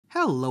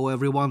Hello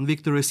everyone,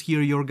 Victor is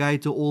here, your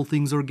guide to all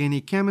things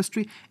organic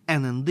chemistry,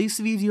 and in this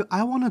video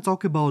I want to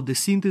talk about the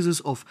synthesis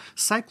of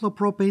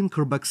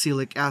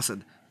cyclopropanecarboxylic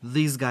acid.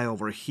 This guy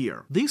over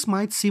here. This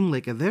might seem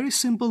like a very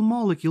simple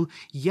molecule,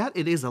 yet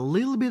it is a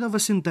little bit of a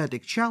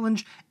synthetic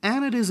challenge,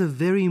 and it is a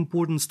very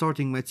important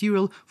starting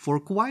material for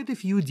quite a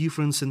few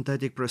different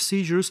synthetic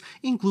procedures,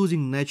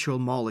 including natural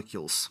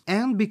molecules.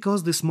 And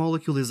because this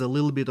molecule is a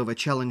little bit of a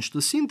challenge to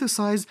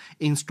synthesize,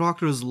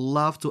 instructors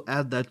love to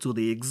add that to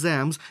the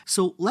exams,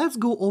 so let's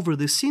go over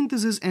the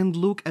synthesis and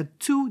look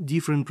at two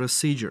different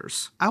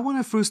procedures. I want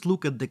to first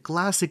look at the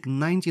classic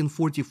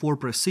 1944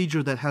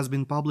 procedure that has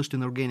been published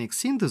in Organic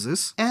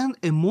Synthesis, and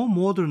a more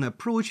modern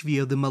approach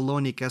via the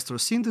Malonic ester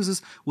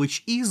synthesis,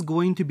 which is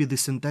going to be the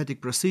synthetic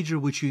procedure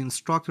which your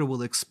instructor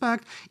will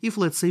expect if,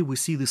 let's say, we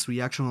see this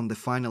reaction on the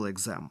final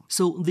exam.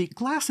 So the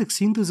classic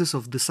synthesis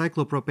of the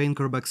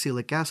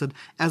cyclopropanecarboxylic acid,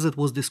 as it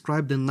was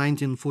described in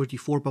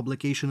 1944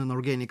 publication in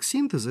Organic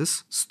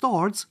Synthesis,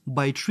 starts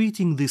by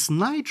treating this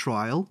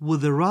nitrile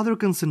with a rather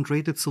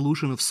concentrated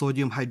solution of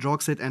sodium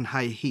hydroxide and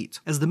high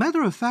heat. As a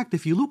matter of fact,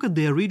 if you look at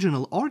the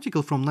original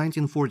article from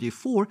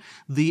 1944,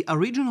 the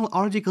original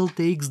article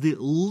takes the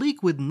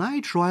liquid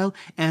nitrile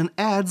and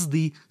adds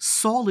the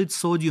solid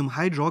sodium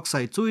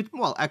hydroxide to it.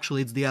 Well,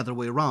 actually it's the other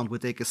way around. We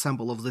take a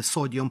sample of the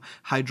sodium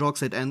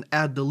hydroxide and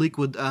add the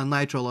liquid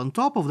nitrile on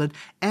top of that,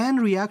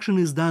 and reaction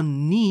is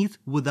done neat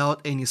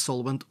without any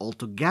solvent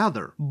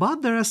altogether.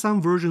 But there are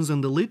some versions in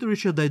the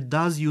literature that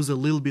does use a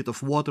little bit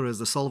of water as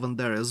a solvent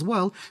there as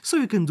well, so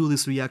you can do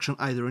this reaction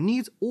either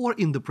neat or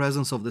in the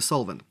presence of the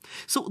solvent.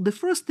 So the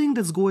first thing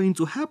that's going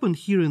to happen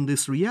here in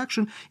this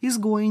reaction is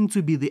going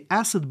to be the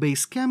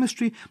acid-base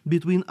chemistry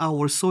between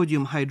our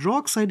sodium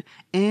hydroxide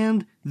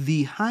and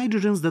the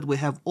hydrogens that we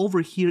have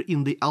over here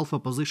in the alpha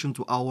position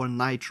to our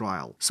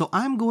nitrile. So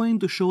I'm going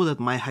to show that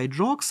my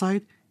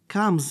hydroxide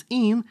comes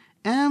in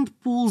and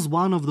pulls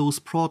one of those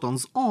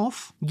protons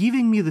off,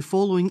 giving me the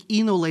following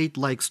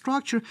enolate-like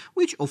structure,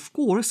 which of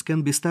course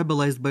can be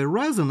stabilized by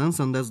resonance,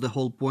 and that's the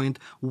whole point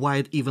why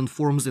it even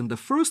forms in the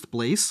first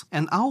place,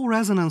 and our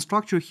resonance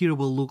structure here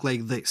will look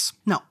like this.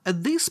 Now,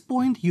 at this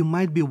point you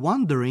might be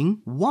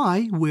wondering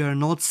why we are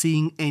not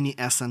seeing any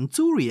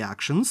SN2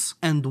 reactions,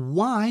 and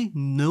why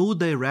no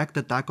direct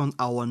attack on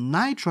our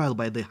nitrile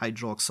by the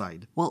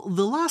hydroxide. Well,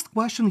 the last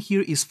question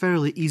here is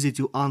fairly easy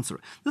to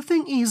answer. The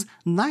thing is,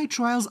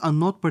 nitriles are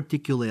not particularly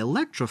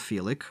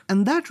electrophilic,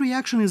 and that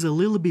reaction is a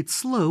little bit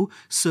slow,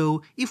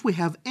 so if we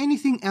have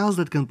anything else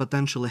that can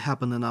potentially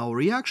happen in our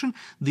reaction,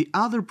 the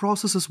other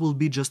processes will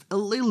be just a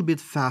little bit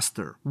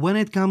faster. When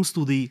it comes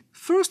to the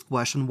first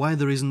question, why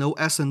there is no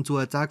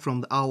SN2 attack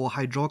from our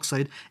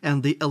hydroxide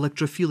and the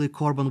electrophilic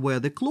carbon where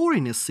the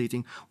chlorine is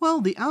sitting,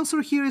 well, the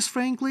answer here is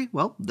frankly,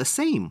 well, the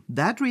same.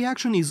 That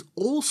reaction is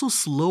also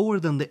slower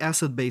than the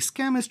acid-base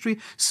chemistry,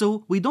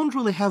 so we don't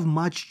really have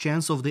much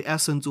chance of the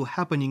SN2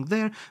 happening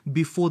there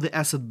before the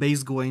acid-base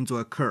going to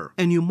occur.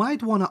 And you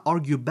might want to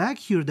argue back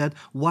here that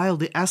while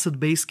the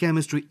acid-base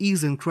chemistry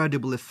is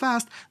incredibly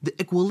fast, the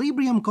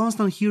equilibrium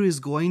constant here is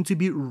going to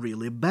be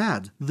really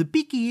bad. The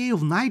pKa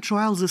of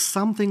nitriles is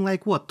something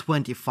like what,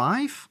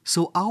 25?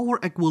 So our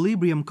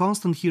equilibrium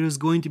constant here is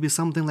going to be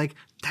something like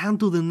 10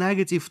 to the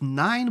negative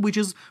 9, which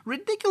is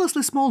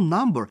ridiculously small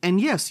number. And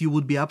yes, you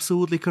would be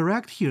absolutely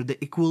correct here,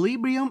 the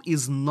equilibrium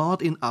is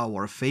not in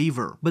our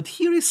favor. But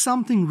here is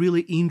something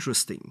really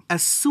interesting.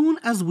 As soon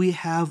as we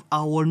have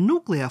our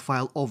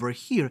nucleophile over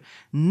here,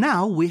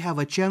 now we have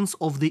a chance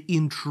of the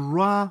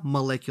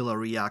intramolecular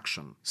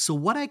reaction. So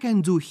what I can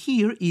do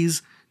here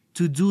is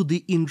to do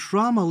the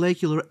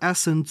intramolecular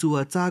SN2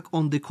 attack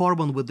on the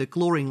carbon with the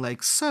chlorine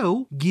like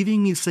so,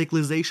 giving me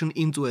cyclization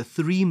into a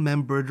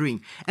three-membered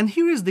ring. And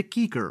here is the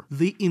kicker.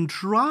 The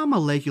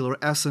intramolecular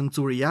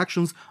SN2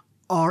 reactions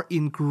are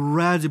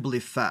incredibly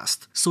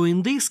fast. So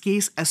in this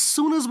case, as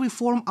soon as we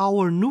form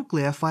our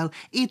nucleophile,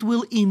 it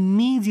will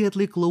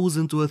immediately close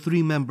into a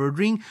three-membered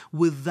ring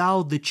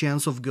without the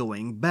chance of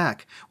going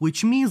back,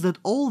 which means that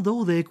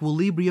although the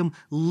equilibrium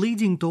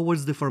leading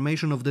towards the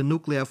formation of the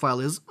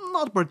nucleophile is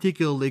not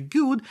particularly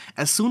good,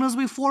 as soon as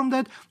we form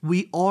that,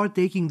 we are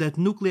taking that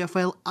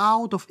nucleophile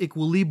out of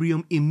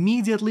equilibrium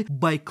immediately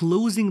by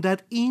closing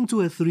that into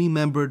a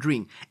three-membered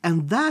ring.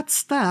 And that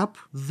step,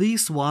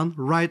 this one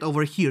right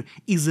over here,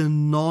 is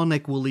a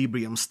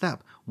non-equilibrium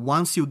step.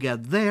 Once you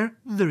get there,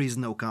 there is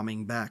no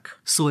coming back.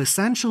 So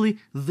essentially,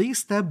 this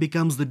step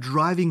becomes the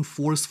driving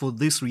force for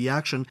this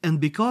reaction, and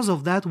because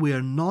of that we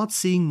are not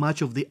seeing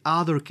much of the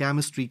other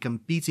chemistry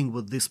competing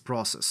with this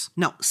process.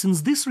 Now,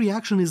 since this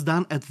reaction is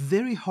done at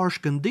very harsh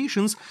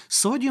conditions,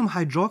 sodium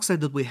hydroxide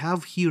that we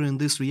have here in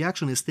this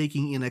reaction is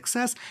taking in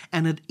excess,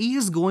 and it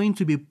is going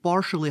to be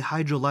partially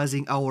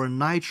hydrolyzing our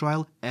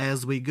nitrile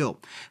as we go.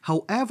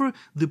 However,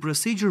 the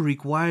procedure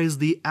requires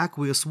the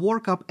aqueous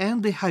workup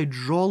and the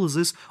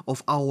hydrolysis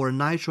of our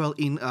nitrile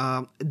in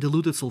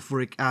diluted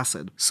sulfuric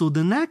acid. So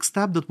the next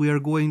step that we are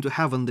going to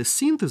have in the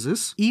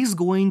synthesis is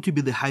going to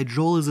be the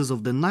hydrolysis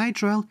of the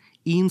nitrile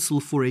in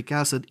sulfuric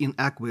acid in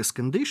aqueous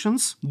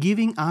conditions,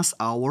 giving us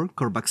our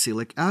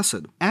carboxylic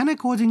acid. And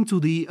according to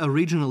the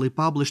originally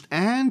published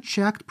and and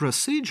checked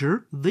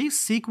procedure, this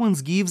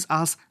sequence gives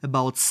us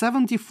about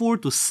 74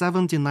 to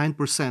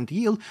 79%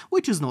 yield,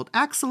 which is not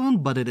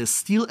excellent, but it is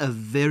still a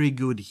very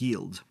good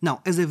yield.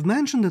 Now, as I've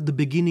mentioned at the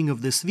beginning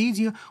of this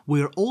video,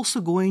 we are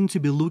also going to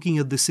be looking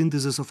at the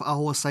synthesis of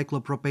our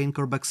cyclopropane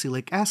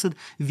carboxylic acid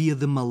via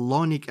the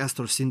Malonic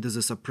ester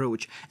synthesis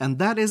approach, and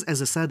that is,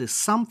 as I said, is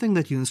something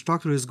that your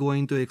instructor is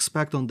going to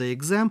expect on the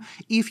exam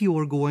if you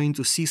are going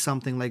to see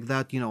something like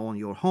that, on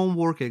your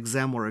homework,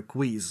 exam, or a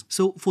quiz.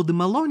 So for the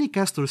Malonic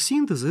ester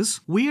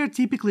synthesis, we are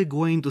typically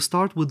going to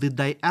start with the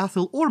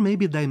diethyl or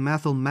maybe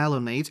dimethyl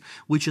malonate,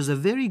 which is a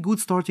very good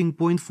starting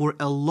point for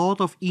a lot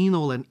of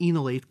enol and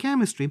enolate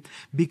chemistry,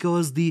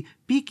 because the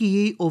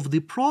pKa of the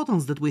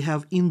protons that we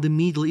have in the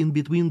middle, in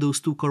between those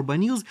two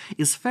carbonyls,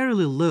 is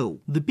fairly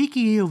low. The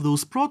pKa of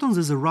those protons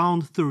is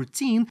around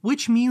 13,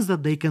 which means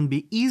that they can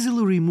be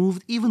easily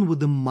removed even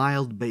with a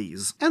mild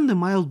base. And the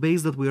mild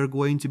base that we are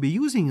going to be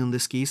using in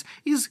this case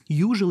is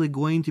usually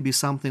going to be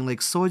something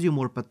like sodium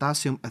or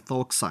potassium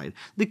ethoxide.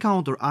 The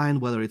counter ion,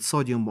 whether it's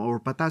sodium or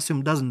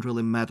potassium, doesn't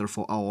really matter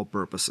for our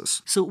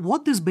purposes. So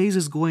what this base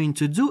is going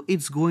to do,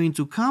 it's going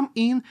to come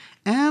in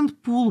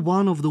and pull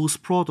one of those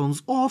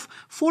protons off,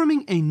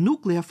 forming a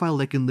nucleophile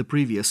like in the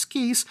previous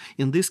case.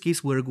 In this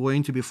case, we're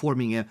going to be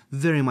forming a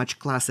very much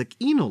classic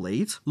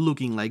enolate,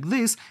 looking like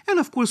this, and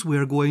of course we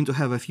are going to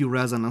have a few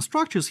resonance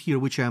structures here,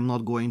 which I am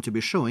not going to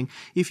be showing.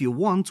 If you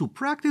want to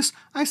practice,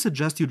 I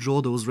suggest you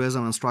draw those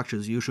resonance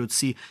structures. You should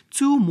see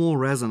two more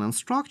resonance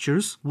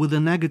structures with a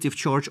negative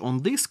charge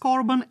on this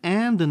carbon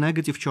and the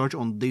negative charge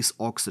on this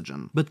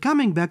oxygen. But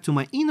coming back to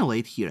my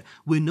enolate here,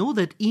 we know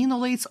that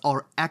enolates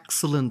are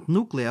excellent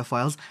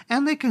nucleophiles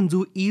and they can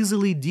do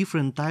easily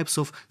different types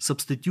of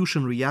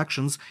substitution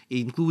reactions,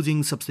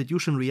 including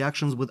substitution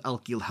reactions with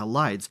alkyl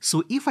halides.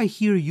 So if I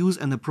here use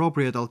an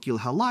appropriate alkyl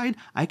halide,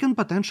 I can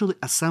potentially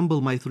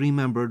assemble my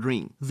three-membered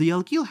ring. The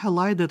alkyl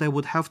halide that I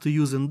would have to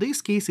use in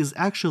this case is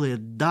actually a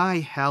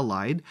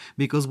dihalide,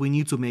 because we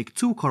need to make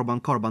two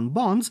carbon-carbon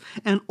bonds,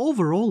 and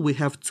overall we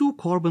have two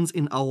carbons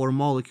in our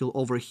molecule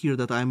over here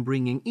that I'm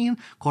bringing in,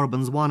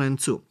 carbons 1 and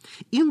 2.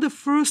 In the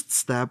first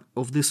step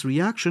of this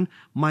reaction,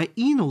 my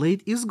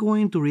enolate is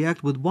going to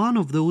react with one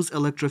of those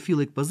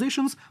electrophilic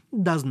positions.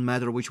 Doesn't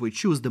matter which we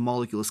choose, the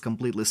molecule is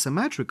completely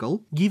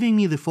symmetrical, giving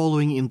me the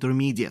following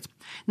intermediate.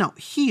 Now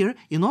here,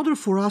 in order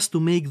for us to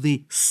make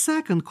the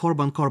second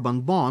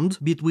carbon-carbon bond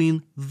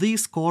between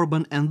this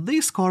carbon and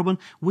this carbon,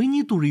 we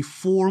need to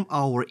reform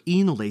our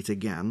enolate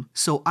again.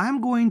 So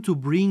I'm going to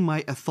bring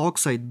my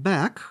ethoxide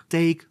back,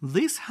 take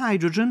this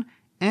hydrogen,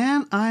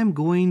 and I'm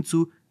going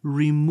to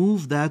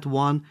remove that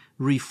one,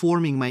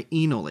 reforming my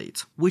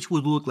enolate, which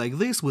would look like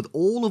this with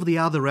all of the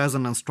other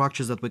resonance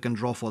structures that we can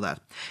draw for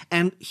that.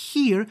 And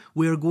here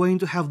we are going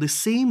to have the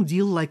same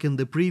deal like in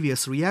the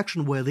previous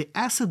reaction, where the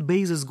acid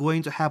base is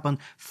going to happen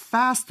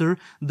faster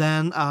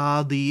than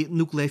the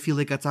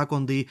nucleophilic attack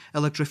on the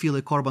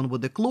electrophilic carbon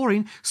with the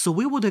chlorine, so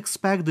we would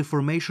expect the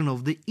formation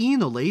of the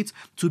enolate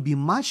to be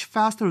much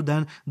faster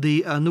than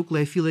the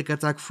nucleophilic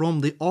attack from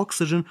the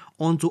oxygen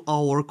onto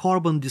our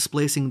carbon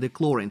displacing the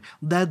chlorine.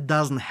 That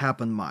doesn't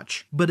happen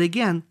much. But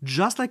again,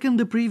 just like in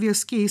the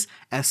previous case,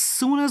 as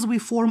soon as we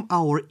form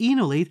our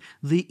enolate,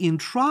 the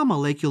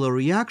intramolecular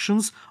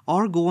reactions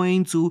are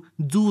going to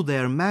do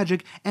their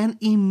magic and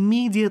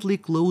immediately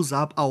close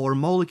up our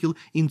molecule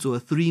into a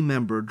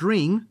three-membered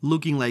ring,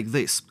 looking like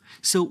this.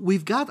 So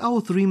we've got our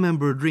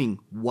three-membered ring.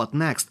 What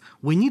next?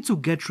 We need to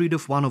get rid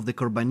of one of the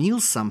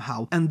carbonyls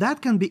somehow, and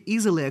that can be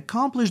easily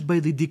accomplished by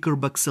the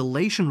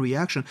decarboxylation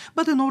reaction.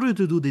 But in order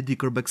to do the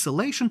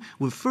decarboxylation,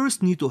 we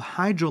first need to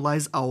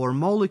hydrolyze our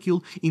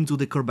molecule into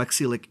the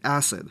carboxylic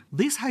acid.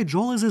 This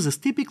hydrolysis is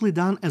typically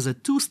done as a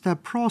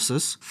two-step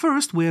process.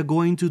 First, we are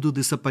going to do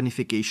the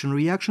saponification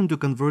reaction to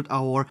convert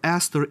our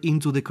ester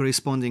into the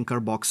corresponding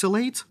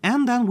carboxylate,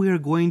 and then we are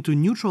going to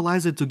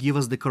neutralize it to give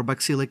us the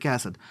carboxylic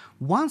acid.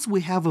 Once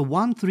we have a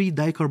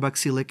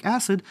 1,3-dicarboxylic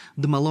acid,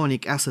 the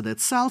malonic acid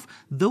itself,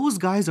 those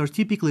guys are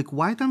typically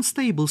quite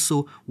unstable,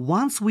 so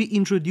once we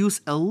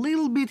introduce a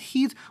little bit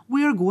heat,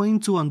 we are going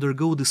to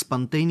undergo the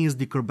spontaneous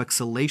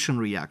decarboxylation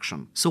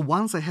reaction. So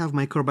once I have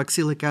my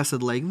carboxylic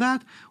acid like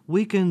that,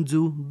 we can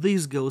do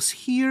this goes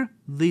here,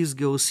 this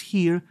goes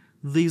here,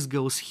 this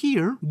goes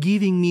here,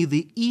 giving me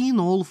the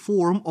enol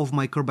form of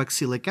my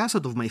carboxylic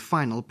acid, of my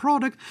final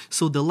product.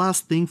 So the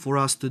last thing for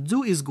us to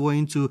do is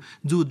going to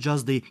do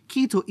just the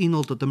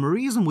keto-enol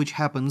tautomerism, which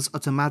happens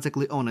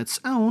automatically on its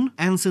own.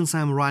 And since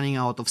I'm running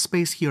out of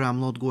space here, I'm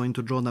not going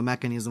to draw the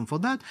mechanism for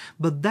that,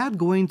 but that's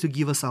going to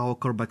give us our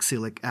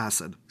carboxylic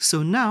acid.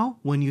 So now,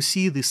 when you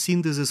see the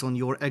synthesis on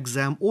your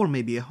exam or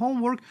maybe a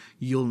homework,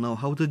 you'll know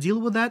how to deal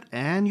with that,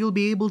 and you'll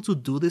be able to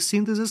do the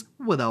synthesis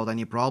without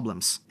any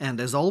problems. And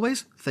as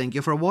always, thank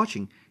you for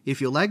watching.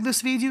 If you like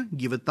this video,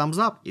 give it thumbs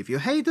up. If you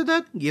hated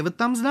it, give it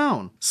thumbs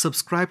down.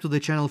 Subscribe to the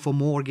channel for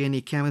more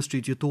organic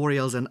chemistry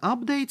tutorials and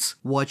updates.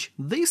 Watch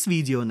this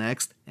video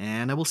next,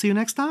 and I will see you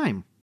next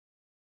time.